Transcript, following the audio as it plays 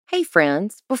Hey,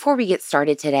 friends. Before we get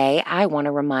started today, I want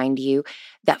to remind you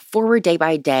that Forward Day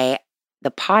by Day,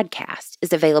 the podcast,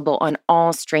 is available on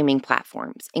all streaming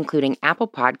platforms, including Apple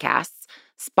Podcasts,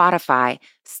 Spotify,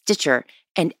 Stitcher,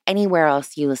 and anywhere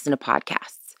else you listen to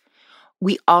podcasts.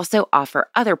 We also offer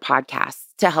other podcasts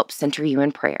to help center you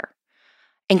in prayer,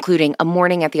 including A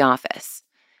Morning at the Office.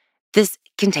 This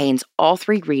contains all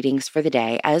 3 readings for the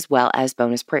day as well as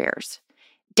bonus prayers.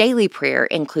 Daily prayer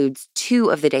includes 2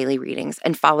 of the daily readings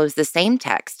and follows the same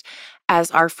text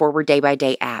as our Forward Day by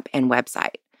Day app and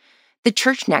website. The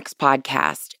Church Next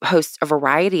podcast hosts a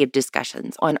variety of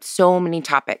discussions on so many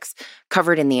topics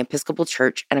covered in the Episcopal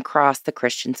Church and across the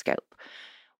Christian scope.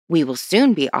 We will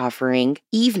soon be offering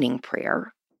evening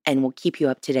prayer, and we'll keep you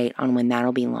up to date on when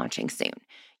that'll be launching soon.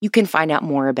 You can find out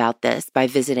more about this by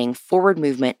visiting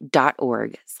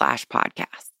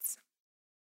forwardmovement.org/podcasts.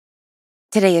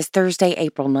 Today is Thursday,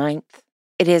 April 9th.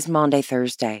 It is Maundy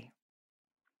Thursday.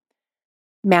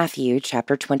 Matthew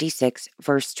chapter 26,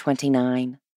 verse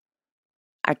 29.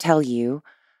 I tell you,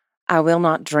 I will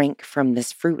not drink from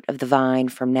this fruit of the vine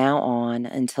from now on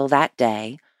until that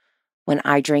day when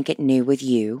I drink it new with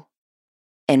you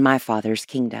in my Father's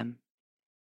kingdom.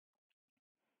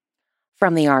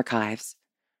 From the Archives,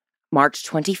 March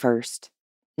 21st,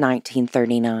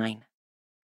 1939.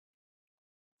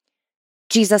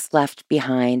 Jesus left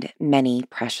behind many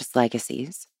precious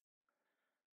legacies.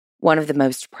 One of the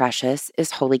most precious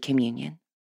is Holy Communion.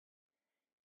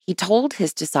 He told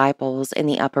his disciples in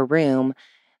the upper room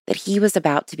that he was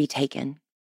about to be taken,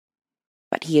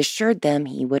 but he assured them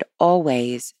he would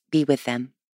always be with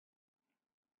them.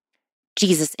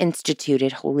 Jesus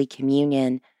instituted Holy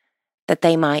Communion that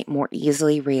they might more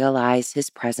easily realize his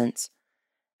presence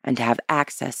and have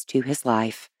access to his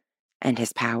life and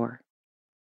his power.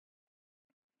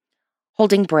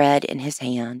 Holding bread in his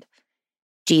hand,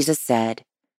 Jesus said,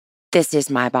 "This is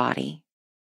my body."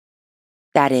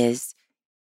 That is,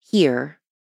 here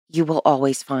you will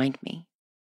always find me.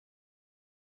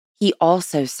 He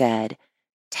also said,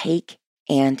 "Take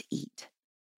and eat."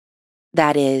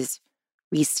 That is,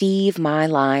 receive my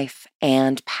life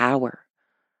and power.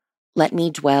 Let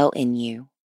me dwell in you,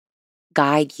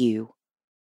 guide you,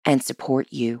 and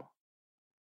support you.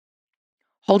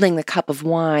 Holding the cup of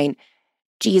wine,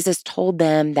 Jesus told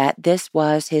them that this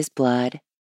was his blood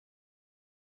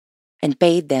and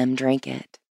bade them drink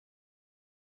it.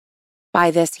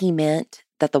 By this he meant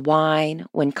that the wine,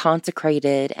 when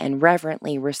consecrated and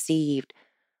reverently received,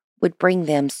 would bring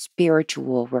them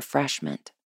spiritual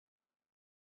refreshment.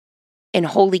 In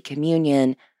Holy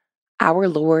Communion, our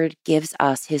Lord gives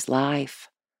us his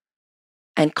life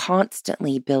and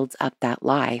constantly builds up that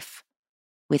life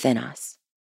within us.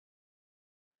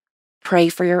 Pray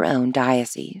for your own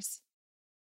diocese.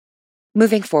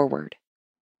 Moving forward,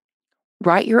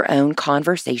 write your own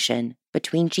conversation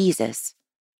between Jesus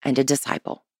and a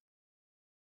disciple.